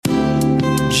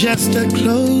Just a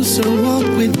closer walk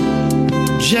with,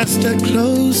 just a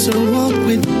closer walk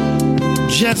with,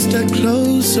 just a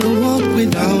closer walk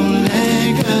with, don't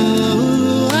let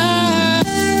go.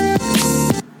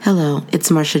 Hello,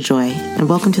 it's Marcia Joy, and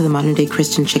welcome to the Modern Day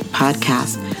Christian Chick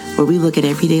podcast, where we look at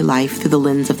everyday life through the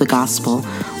lens of the gospel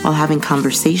while having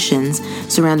conversations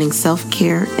surrounding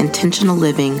self-care, intentional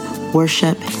living,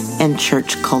 worship, and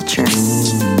church culture.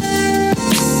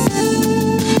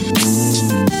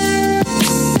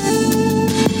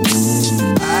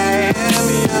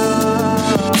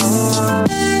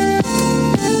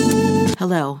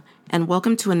 Hello, and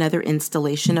welcome to another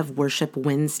installation of Worship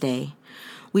Wednesday.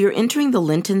 We are entering the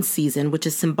Lenten season, which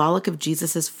is symbolic of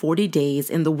Jesus' 40 days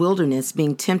in the wilderness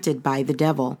being tempted by the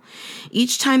devil.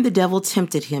 Each time the devil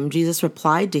tempted him, Jesus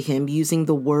replied to him using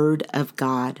the Word of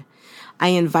God. I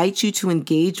invite you to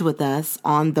engage with us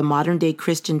on the Modern Day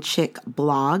Christian Chick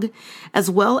blog, as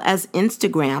well as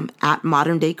Instagram at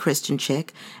Modern Day Christian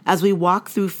Chick, as we walk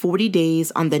through 40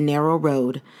 days on the narrow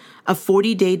road, a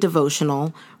 40-day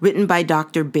devotional written by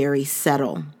Dr. Barry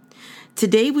Settle.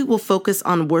 Today we will focus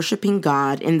on worshiping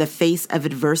God in the face of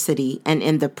adversity and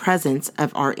in the presence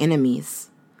of our enemies.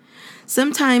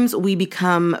 Sometimes we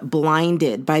become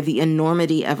blinded by the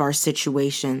enormity of our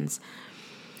situations.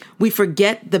 We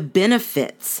forget the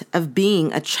benefits of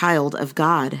being a child of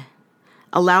God.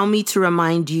 Allow me to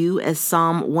remind you, as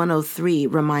Psalm 103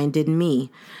 reminded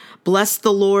me, "Bless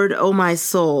the Lord, O my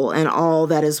soul, and all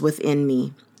that is within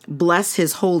me. Bless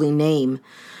his holy name.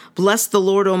 Bless the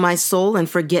Lord, O my soul, and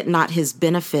forget not his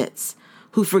benefits,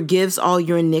 who forgives all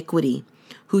your iniquity,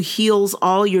 who heals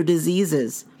all your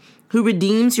diseases, who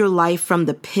redeems your life from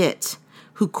the pit,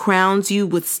 who crowns you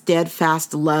with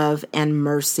steadfast love and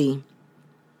mercy."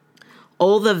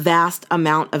 Oh, the vast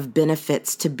amount of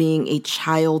benefits to being a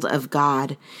child of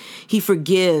God. He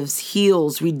forgives,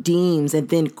 heals, redeems, and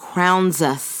then crowns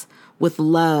us with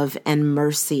love and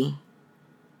mercy.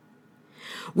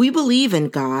 We believe in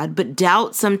God, but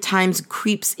doubt sometimes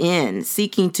creeps in,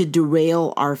 seeking to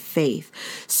derail our faith.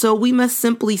 So we must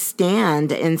simply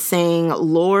stand and saying,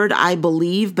 "Lord, I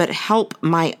believe, but help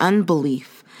my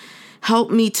unbelief.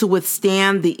 Help me to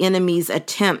withstand the enemy's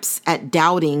attempts at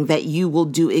doubting that you will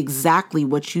do exactly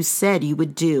what you said you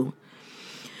would do."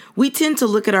 We tend to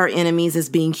look at our enemies as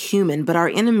being human, but our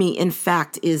enemy, in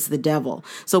fact, is the devil.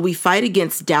 So we fight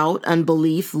against doubt,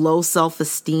 unbelief, low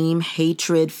self-esteem,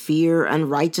 hatred, fear,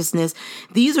 unrighteousness.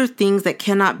 These are things that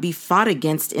cannot be fought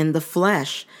against in the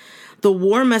flesh. The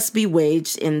war must be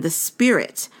waged in the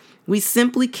spirit. We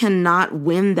simply cannot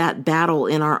win that battle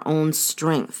in our own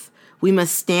strength. We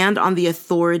must stand on the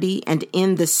authority and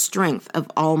in the strength of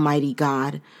Almighty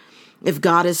God. If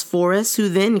God is for us, who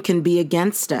then can be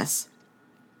against us?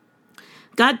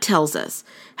 God tells us,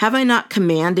 "Have I not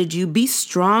commanded you? Be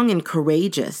strong and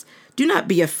courageous. Do not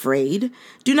be afraid.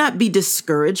 Do not be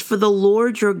discouraged, for the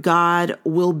Lord your God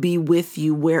will be with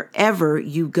you wherever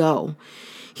you go."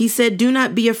 He said, "Do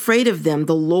not be afraid of them.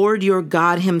 The Lord your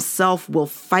God himself will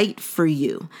fight for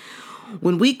you."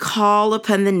 When we call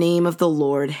upon the name of the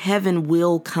Lord, heaven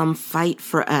will come fight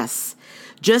for us.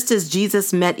 Just as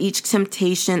Jesus met each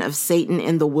temptation of Satan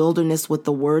in the wilderness with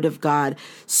the word of God,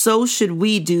 so should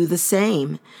we do the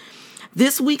same.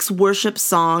 This week's worship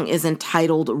song is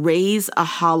entitled "Raise a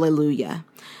Hallelujah."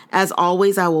 As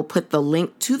always, I will put the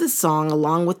link to the song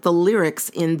along with the lyrics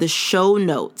in the show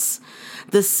notes.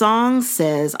 The song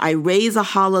says, "I raise a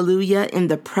hallelujah in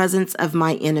the presence of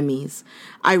my enemies.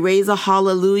 I raise a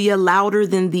hallelujah louder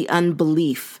than the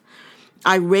unbelief.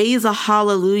 I raise a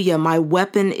hallelujah, my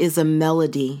weapon is a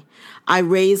melody. I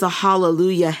raise a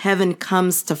hallelujah, heaven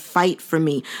comes to fight for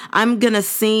me. I'm going to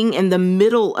sing in the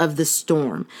middle of the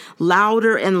storm.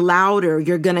 Louder and louder,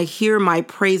 you're going to hear my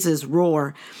praises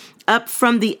roar. Up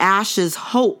from the ashes,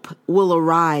 hope will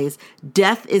arise.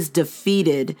 Death is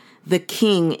defeated. The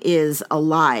King is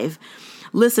alive."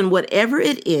 Listen, whatever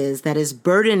it is that is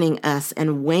burdening us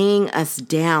and weighing us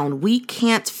down, we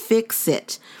can't fix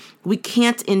it. We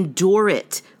can't endure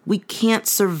it. We can't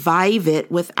survive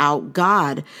it without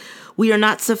God. We are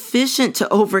not sufficient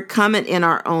to overcome it in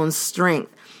our own strength.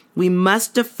 We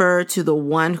must defer to the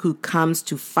one who comes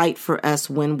to fight for us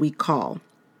when we call.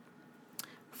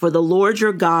 For the Lord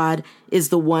your God is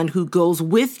the one who goes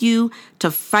with you to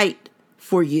fight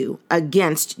for you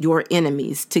against your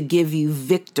enemies, to give you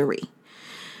victory.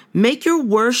 Make your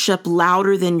worship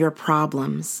louder than your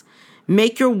problems.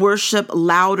 Make your worship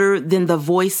louder than the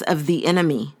voice of the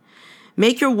enemy.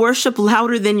 Make your worship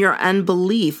louder than your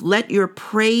unbelief. Let your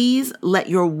praise, let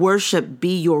your worship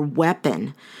be your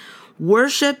weapon.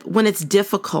 Worship when it's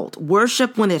difficult.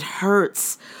 Worship when it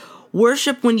hurts.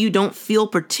 Worship when you don't feel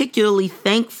particularly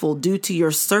thankful due to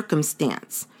your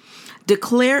circumstance.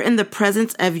 Declare in the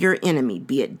presence of your enemy,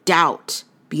 be it doubt,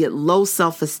 be it low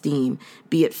self-esteem,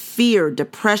 be it fear,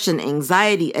 depression,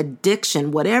 anxiety,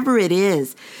 addiction, whatever it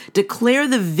is, declare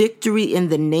the victory in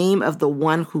the name of the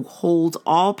one who holds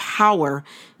all power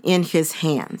in his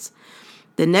hands.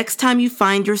 The next time you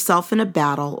find yourself in a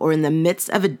battle or in the midst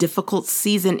of a difficult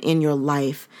season in your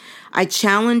life, I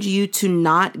challenge you to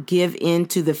not give in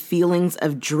to the feelings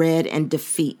of dread and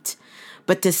defeat,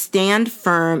 but to stand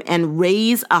firm and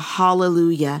raise a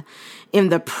hallelujah in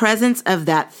the presence of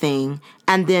that thing,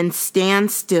 and then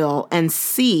stand still and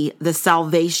see the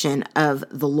salvation of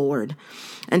the Lord.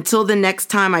 Until the next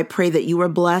time, I pray that you are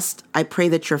blessed. I pray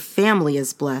that your family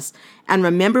is blessed. And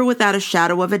remember without a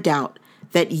shadow of a doubt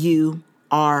that you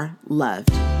are loved.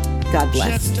 God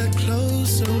bless. Just a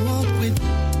closer walk with,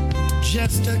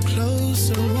 just a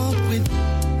closer walk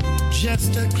with,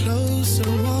 just a closer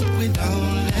walk with,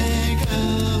 don't let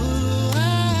go.